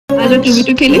Are you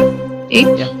 2v2 killing?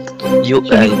 Yeah. You.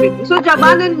 So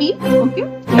Jabaan and me. Okay.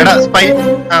 Spy.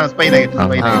 Spy negative.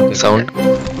 Spy negative. Sound.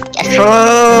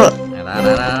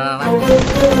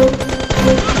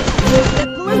 The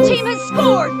blue team has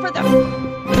scored for the.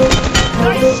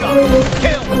 Nice shot.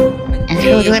 Kill.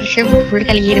 ഒരു വർഷം full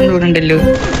കളിയിരുന്നുണ്ടല്ലോ.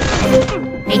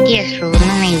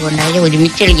 നന്നായി പോണ്ടാവില്ല,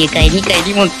 ഒരുമിച്ച് കളിക്കുക.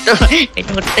 കരി മൊത്തം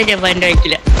ജപ്പാൻ്റെ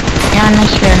ആയിട്ടില്ല. ഞാൻ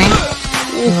ഇഷ്ടമാണ്.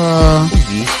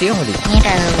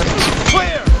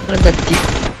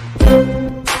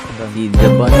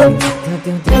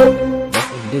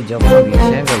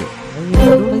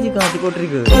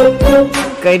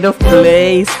 Kind of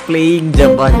playing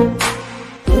Jabaan.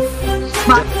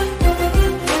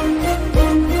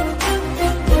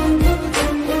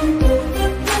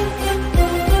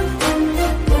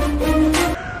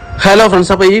 Hello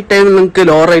friends, അപ്പോൾ ഈ ടൈം നിങ്ങൾക്ക്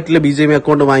ലോ റേറ്റിൽ BGM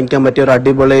അക്കൗണ്ട് വാങ്ങിക്കാൻ പറ്റിയ ഒരു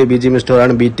അടിപൊളി BGM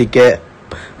സ്റ്റോറാണ് BTK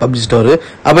PUBG സ്റ്റോർ.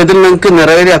 അപ്പോൾ ഇതിൽ നിങ്ങൾക്ക്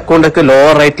നിറവേറിയ അക്കൗണ്ടൊക്കെ ലോ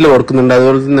റേറ്റിൽ കൊടുക്കുന്നുണ്ട്.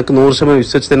 അതുപോലെ നിങ്ങൾക്ക് 100%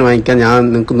 വിശ്വസിച്ച് തന്നെ വാങ്ങിക്കാൻ ഞാൻ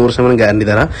നിങ്ങൾക്ക് 100% ഗ്യാരണ്ടി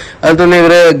തരാം. അതുപോലെ തന്നെ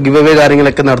ഇവർ ഗിവ് അവേ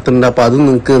കാര്യങ്ങളൊക്കെ നടത്തുന്നുണ്ട്. അപ്പോൾ അതും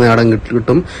നിങ്ങൾക്ക് നേടാൻ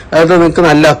കിട്ടും. അതുപോലെ നിങ്ങൾക്ക്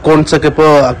നല്ല അക്കൗണ്ട്സ്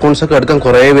ഒക്കെ എടുക്കാൻ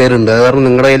കുറേ പേരുണ്ട്. അത് കാരണം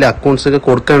നിങ്ങളുടെ കയ്യിൽ അക്കൗണ്ട്സ് ഒക്കെ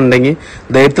കൊടുക്കാനുണ്ടെങ്കിൽ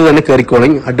ധൈര്യത്തിൽ തന്നെ കയറിക്കോളി.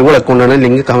 അടിപൊളി അക്കൗണ്ടാണ്.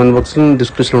 ലിങ്ക് കമന്റ് ബോക്സിലും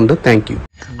ഡിസ്ക്രിപ്ഷനിലുണ്ട്. Thank you.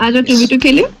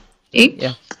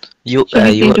 You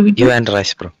and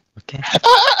Rash, bro. Okay.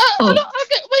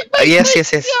 Yes.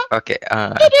 Okay.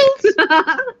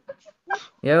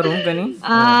 Yeah, room Kani.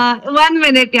 1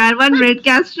 minute, yaar. 1 minute.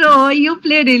 Kaztro, you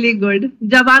play really good.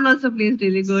 Jabaan also plays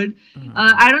really good.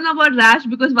 I don't know about Rash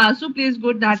because Vasu plays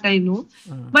good. That I know.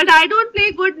 But I don't play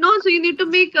good, no. So you need to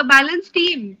make a balanced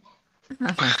team.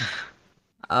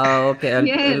 Okay.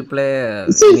 I'll play.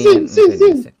 See.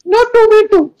 Not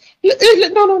 2v2.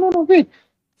 No. Wait.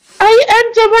 I and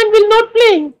Jabaan will not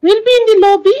play. We'll be in the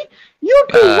lobby. You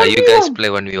two. You guys play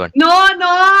 1v1. No.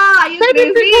 Are you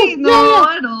crazy? No.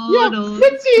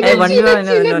 Let's see. Hey, 1v1.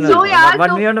 No.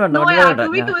 1v1.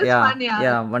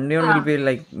 Yeah, 1v1 will be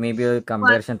like maybe a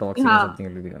comparison talks or something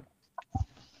will be.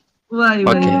 Why?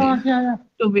 Okay. Yeah.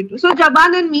 2v2. So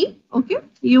Jabaan and me. Okay.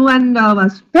 You and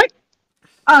Vasu. Right?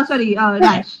 Sorry.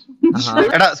 Rash.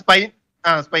 Spy.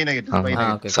 Spy negative. Spy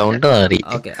negative. Okay. Sound ari.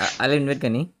 Okay. I'll invite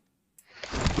Kani.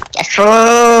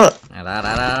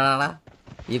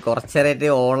 ഈ കുറച്ചേരായിട്ട്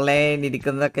online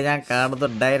ഇരിക്കുന്നതൊക്കെ ഞാൻ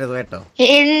കാണുന്നുണ്ടായിരുന്നു കേട്ടോ.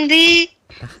 എന്ത്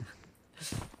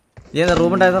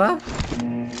room ഉണ്ടായിരുന്നോ?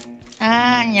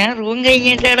 ഞാൻ room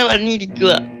കഴിഞ്ഞിട്ടാണ്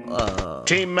വന്നിരിക്കുക.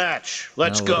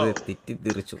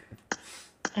 തെറ്റിദ്ധരിച്ചു.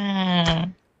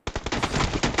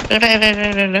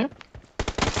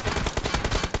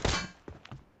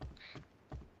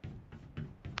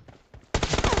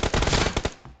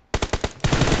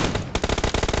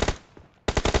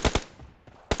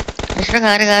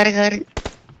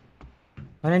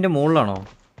 അവനെന്റെ മുകളിലാണോ?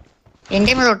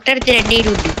 എന്റെ തൊട്ടടുത്ത് 2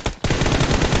 ഉണ്ട്.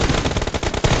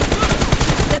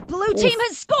 The blue team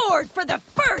has scored for the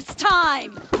first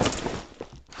time.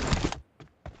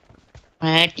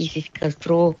 This is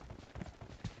Kaztro.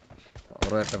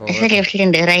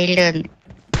 ലെഫ്റ്റിലുണ്ട്, റൈറ്റിൽ വന്ന്.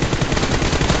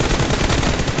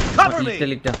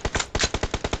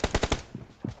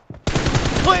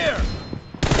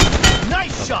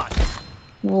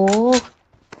 ഓ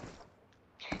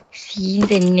സീൻ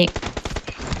തന്നെ.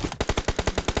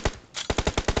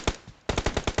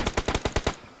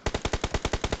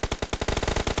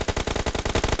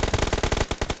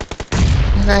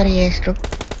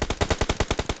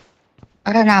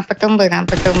 അവിടെ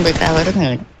 49 കവർ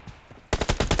നേടി.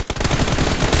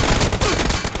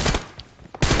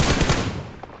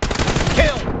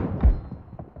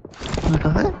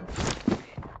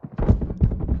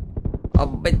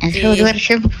 ഒരു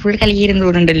വർഷം ഫുൾ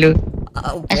കളിയിരുന്നുണ്ടല്ലോ.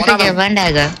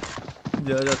 ജവാണ്ടാകാം.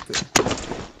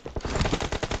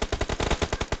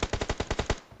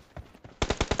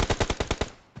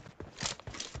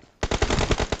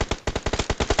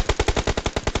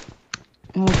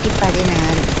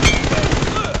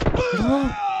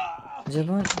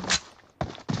 ജവാൻ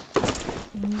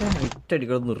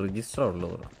ഇട്ടടികളൊന്നും രജിസ്റ്റർ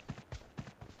ഉള്ളൂ.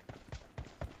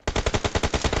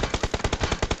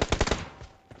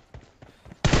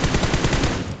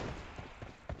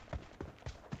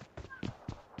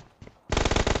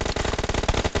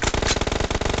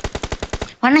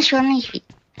 One HP.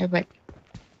 But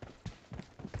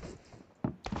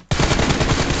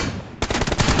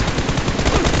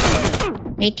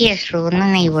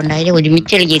നന്നായി പോണ്ടാവില്ല,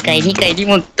 ഒരുമിച്ച് കളിക്കുക. കരി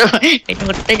മൊത്തം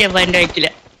ജപ്പാൻ്റെ ആയിട്ടില്ല.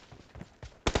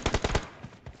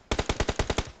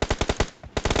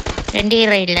 2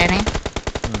 റൈഡിലാണ്.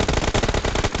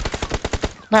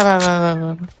 വാ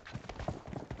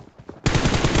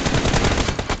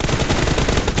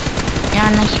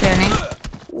ഞാൻ ഇഷ്ടമാണ്.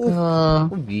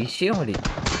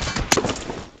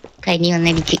 കനി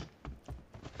വന്നടിച്ച്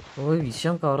ഓ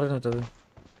വിഷം കവർ ചെയ്തിട്ടത്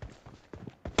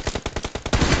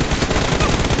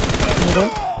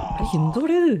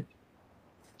എന്തോടേത്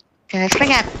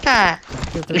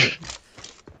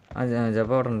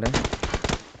ജപ അവിടെ ഉണ്ട്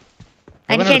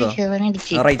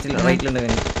റൈറ്റിലുണ്ട്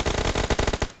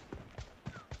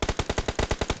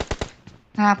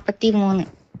 43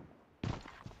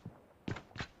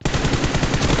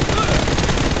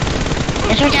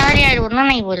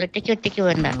 ഒന്നായി പോലെ ഒറ്റയ്ക്ക്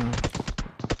വേണ്ട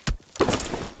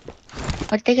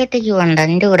ഒറ്റയ്ക്ക് വേണ്ട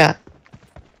എന്റെ കൂടെ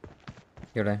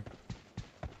ഇവിടെ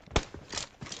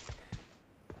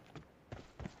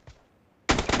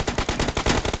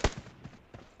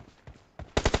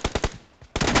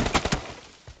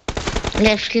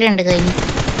ലെഫ്റ്റിലുണ്ട് കഴിഞ്ഞു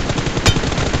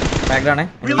ബാക്ക്ഗ്രൗണ്ട്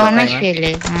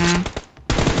ല്ലേ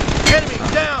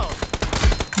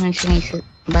നൈസ്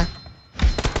ബാ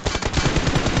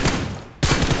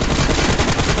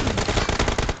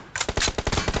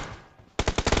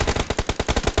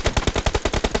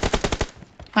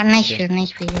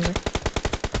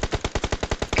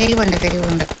കരിവുണ്ട്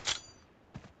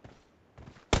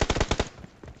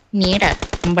നീടാ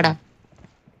മുമ്പടാ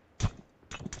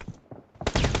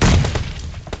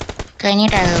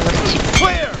കനിയിട്ടാകെ കുറച്ച്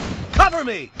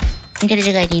എൻ്റെ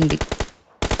ഒരു കരിയുണ്ട്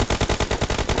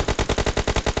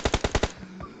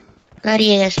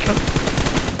കറിയ കാസ്ട്രോ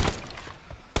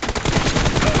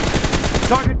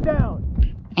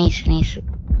നൈസ്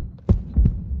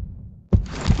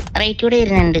റൈറ്റൂടെ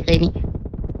ഇരുന്നുണ്ട് കനി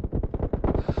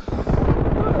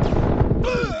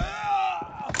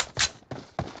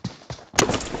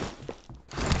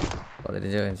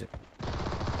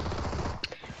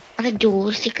അത്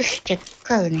ജോസിക്ക്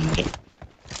സ്റ്റെക്ക് ആകുന്നുണ്ട്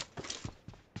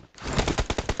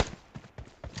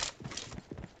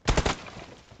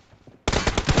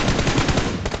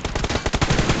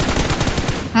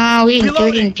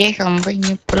ഒരു മിനിറ്റ് സംഭവം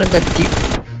ഇനിയിപ്പോഴും കത്തി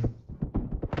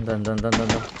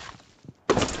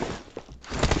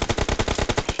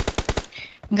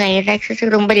ഗൈഡ് ആക്സസ്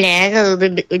ഇടുമ്പോ ലാഗ്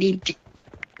ആകുന്നുണ്ട് ഒരു മിനിറ്റ്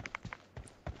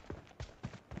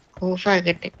ഓഫ്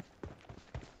ആകട്ടെ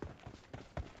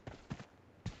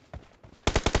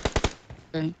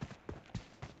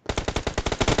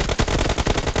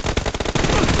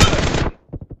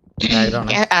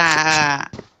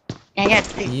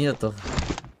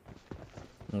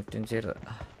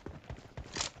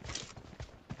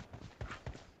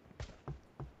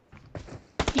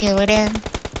എവിടെയാ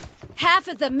Half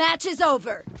of the match is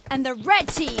over, and the red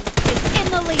team is in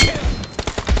the lead.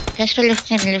 Just left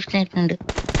side ഉണ്ട്.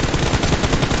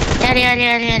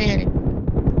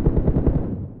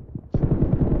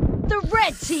 The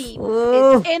red team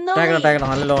is in the lead.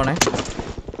 നല്ല ലോണേ.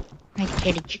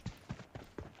 അടിച്ചു.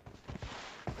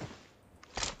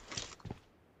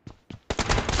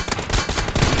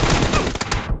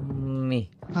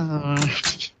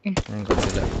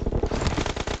 കൊടുത്തില്ല.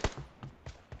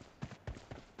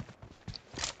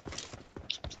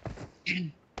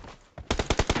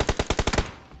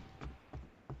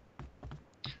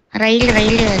 Rail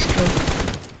കാസ്റ്റോ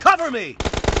cover me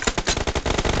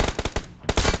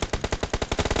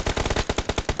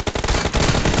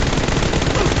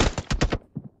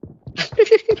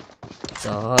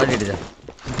സാരിടില്ല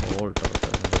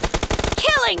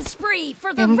killing spree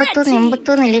for the red team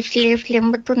 83 left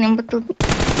 83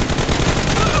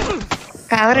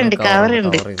 cover ഉണ്ട്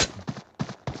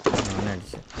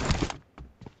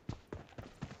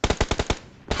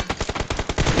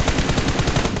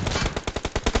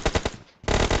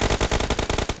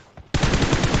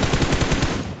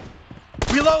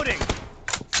reloading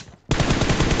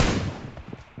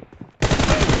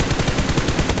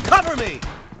cover me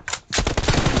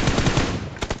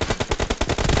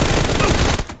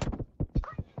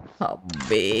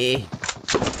അബേ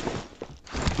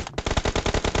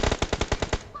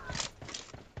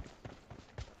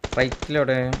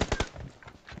റൈറ്റിലോടെ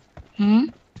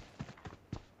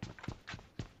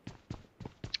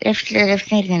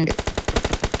left ഇരുന്നുണ്ട്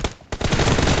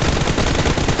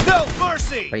no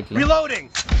mercy reloading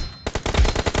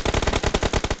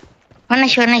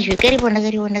ഒന്നശു കയറി പോണ്ട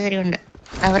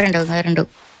അവരുണ്ടോ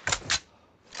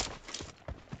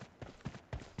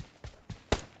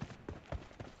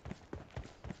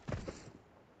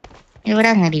എവിടെ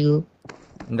അറിയോ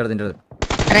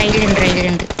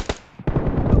റെയിലുണ്ട്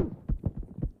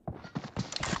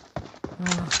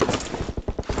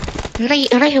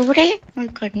എവിടെ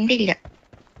കണ്ടില്ല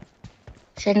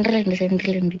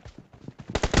സെന്ററിലുണ്ട്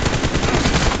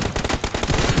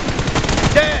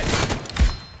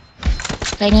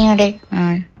കനിയുടെ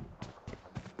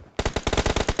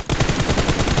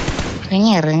കനി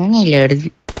ഇറങ്ങിയില്ല അടുത്ത്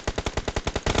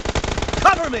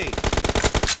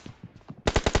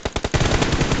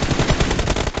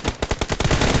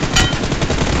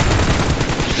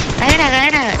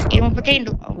മുപ്പത്തേണ്ട്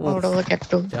അവിടെ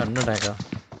ചത്തു. ചണ്ണുണ്ടാക്കാം.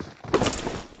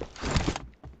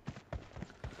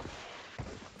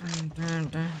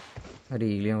 ഒരു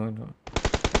ഹീലിയം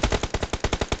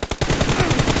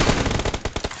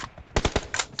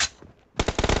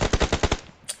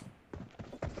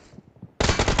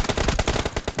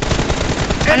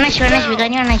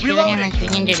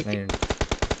കനി എൻ്റെ അടുത്ത്.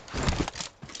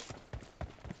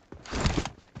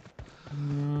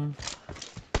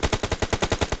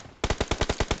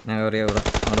 ഞാൻ പറയാം ഇവിടെ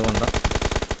അവിടെ കൊണ്ട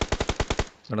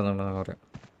ഇവിടെ പറയാം.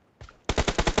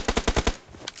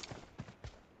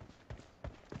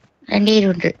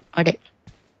 രണ്ടുപേരുണ്ട് അവിടെ.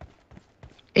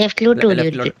 ലെഫ്റ്റിലോട്ട് പോലും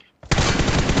എടുത്ത്.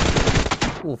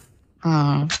 ആ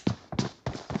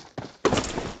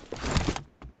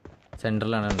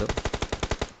സെൻട്രലാണ് ഉണ്ട്.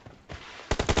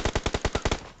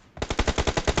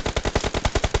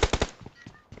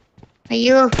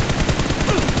 അയ്യോ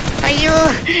അയ്യോ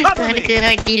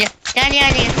കേറാൻ പറ്റിയില്ല.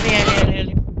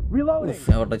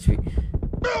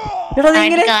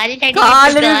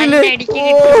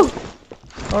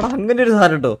 അങ്ങനെ ഒരു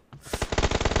സാധനം കേട്ടോ.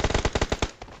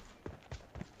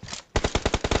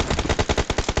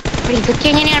 ഇതൊക്കെ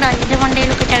എങ്ങനെയാണോ അതിന്റെ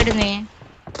മണ്ടയിലൊക്കെ ചാടുന്നേ?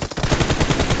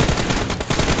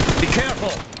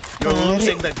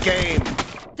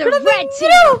 The red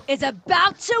team is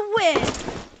about to win.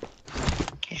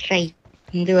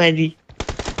 എന്ത് മതി.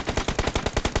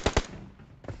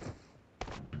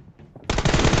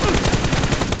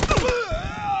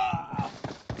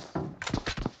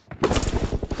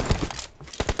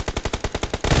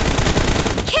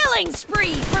 Killing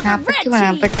spree for the red team.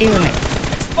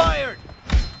 41.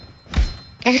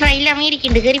 Rail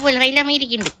അമേരിക്കുണ്ട്. കയറി പോലെ റൈൽ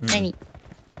അമേരിക്കുണ്ട്. കനി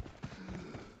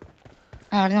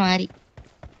അവിടെ മാറി.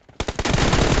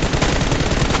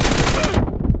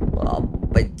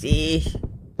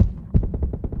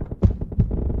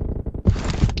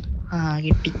 ആ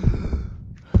കിട്ടി.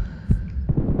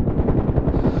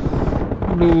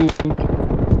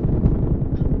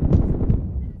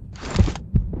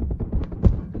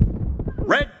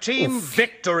 Red team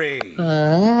victory.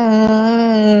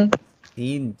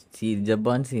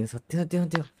 ജബാൻ സീൻ സത്യം.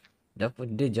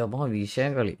 ജബാൻ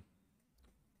വിഷയം കളി.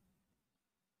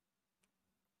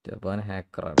 ജബാൻ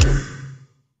ഹാക്കറാണ്.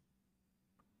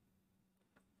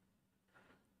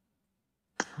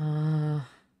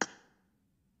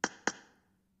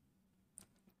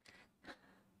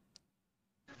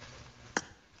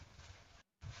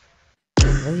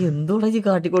 എന്തോടാ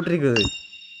കാട്ടിക്കൊണ്ടിരിക്കുന്നത്?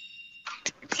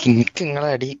 എനിക്ക് നിങ്ങളെ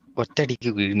അടി ഒറ്റയടിക്ക്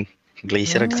വീണു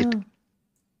ഗ്ലേഷ്യർ അടിച്ചിട്ട്.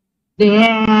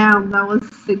 Damn, that was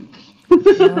sick.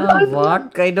 What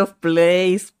kind of play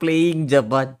is playing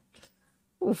Jabaan?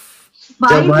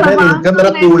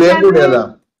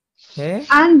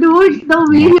 And dude, the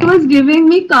way he was giving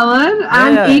me cover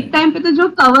and एक time पे तो जो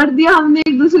cover दिया हमने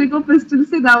एक दूसरे को pistol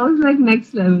से, that was like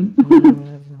next level.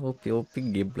 OP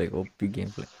gameplay.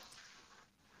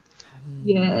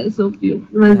 Yes, OP.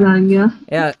 मजा आ गया.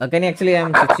 Yeah, Kani, actually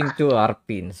I'm switching to RP,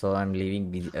 so I'm leaving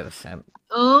BGM.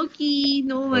 Okay,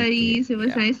 no worries. It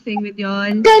was nice staying with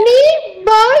y'all. Kani,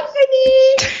 bye Kani.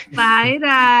 Bye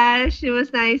Rash. It was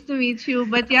nice to meet you.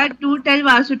 But yeah, do tell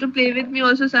Vasu to play with me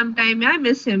also sometime. Yeah, I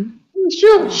miss him.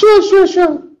 Sure.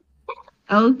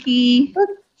 Okay.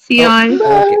 See y'all.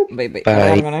 Okay, bye.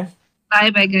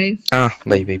 Bye guys.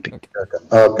 Bye.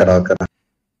 Okay.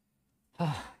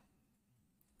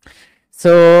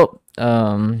 So,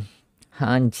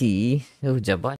 Hanji, Jabaan.